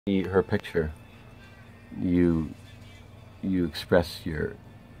Her picture, you express your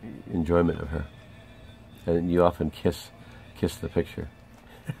enjoyment of her, and you often kiss the picture,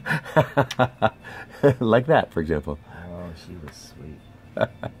 like that, for example. Oh, she was sweet.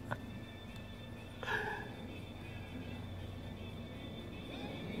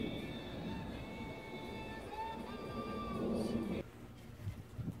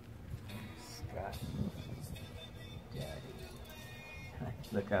 Scott, Daddy.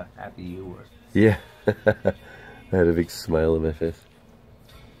 Look how happy you were. Yeah, I had a big smile on my face.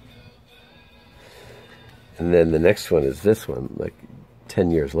 And then the next one is this one, like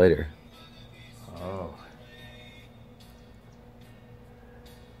 10 years later. Oh.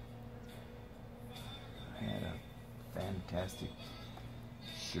 I had a fantastic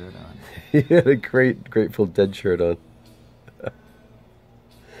shirt on. He had a great Grateful Dead shirt on.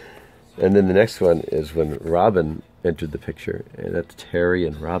 And then the next one is when Robin entered the picture, and that's Terry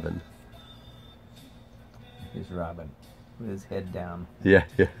and Robin. Here's Robin with his head down. Yeah.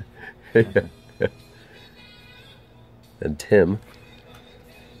 And Tim.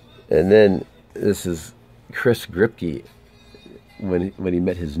 And then this is Chris Gripke when he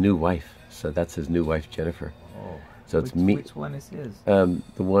met his new wife. So that's his new wife, Jennifer. Oh. So it's me. Which one is his? The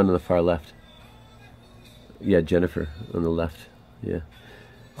one on the far left. Yeah, Jennifer on the left. Yeah.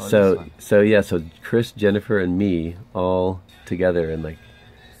 Oh, So Chris, Jennifer, and me all together in like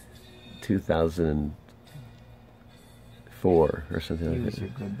 2004 or something like that. He was your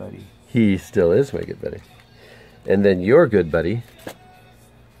good buddy. He still is my good buddy. And then your good buddy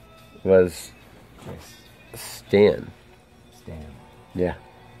was Stan. Stan. Yeah.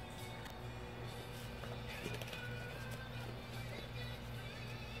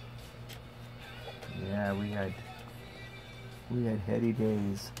 Yeah, we had heady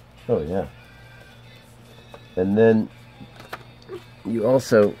days. Oh, yeah. And then you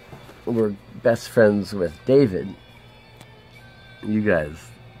also were best friends with David. You guys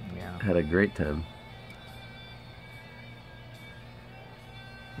had a great time.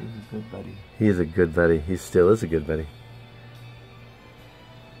 He was a good buddy. He is a good buddy. He still is a good buddy.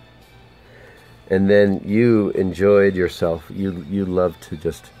 And then you enjoyed yourself. You loved to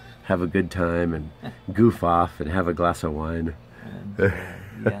just have a good time and goof off and have a glass of wine. And,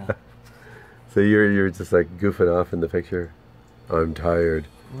 yeah. So you're just like goofing off in the picture. I'm tired.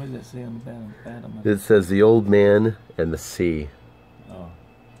 What does it say on the bottom? It says the old man and the sea. Oh.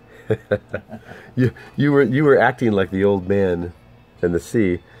 you were acting like the old man and the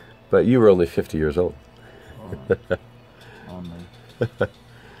sea, but you were only 50 years old. Oh. Only.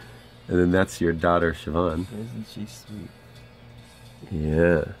 And then that's your daughter, Siobhan. Isn't she sweet?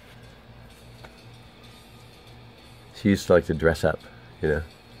 Yeah. She used to like to dress up, you know.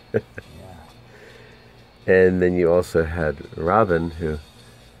 Yeah. And then you also had Robin, who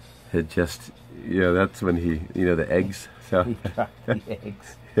had just, that's when he, the eggs. So he dropped the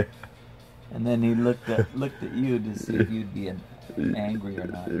eggs. Yeah. And then he looked at you to see if you'd be angry or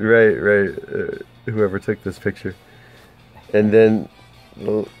not. Right. Whoever took this picture. And then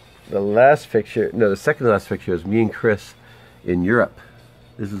the second to last picture is me and Chris in Europe.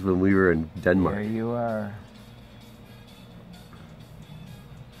 This is when we were in Denmark. There you are.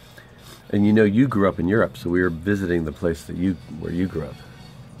 And you grew up in Europe, so we were visiting the place where you grew up.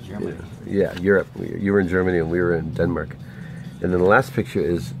 Germany. Yeah, Europe. You were in Germany and we were in Denmark. And then the last picture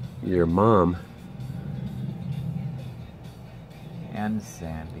is your mom. And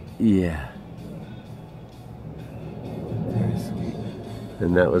Sandy. Yeah. Very sweet.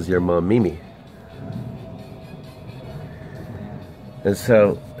 And that was your mom, Mimi. Yeah. And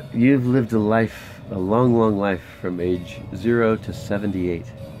so you've lived a long, long life from age 0 to 78.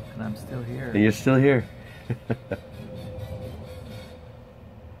 And I'm still here. And you're still here.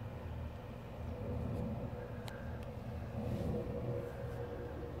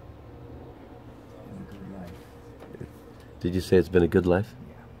 Did you say it's been a good life?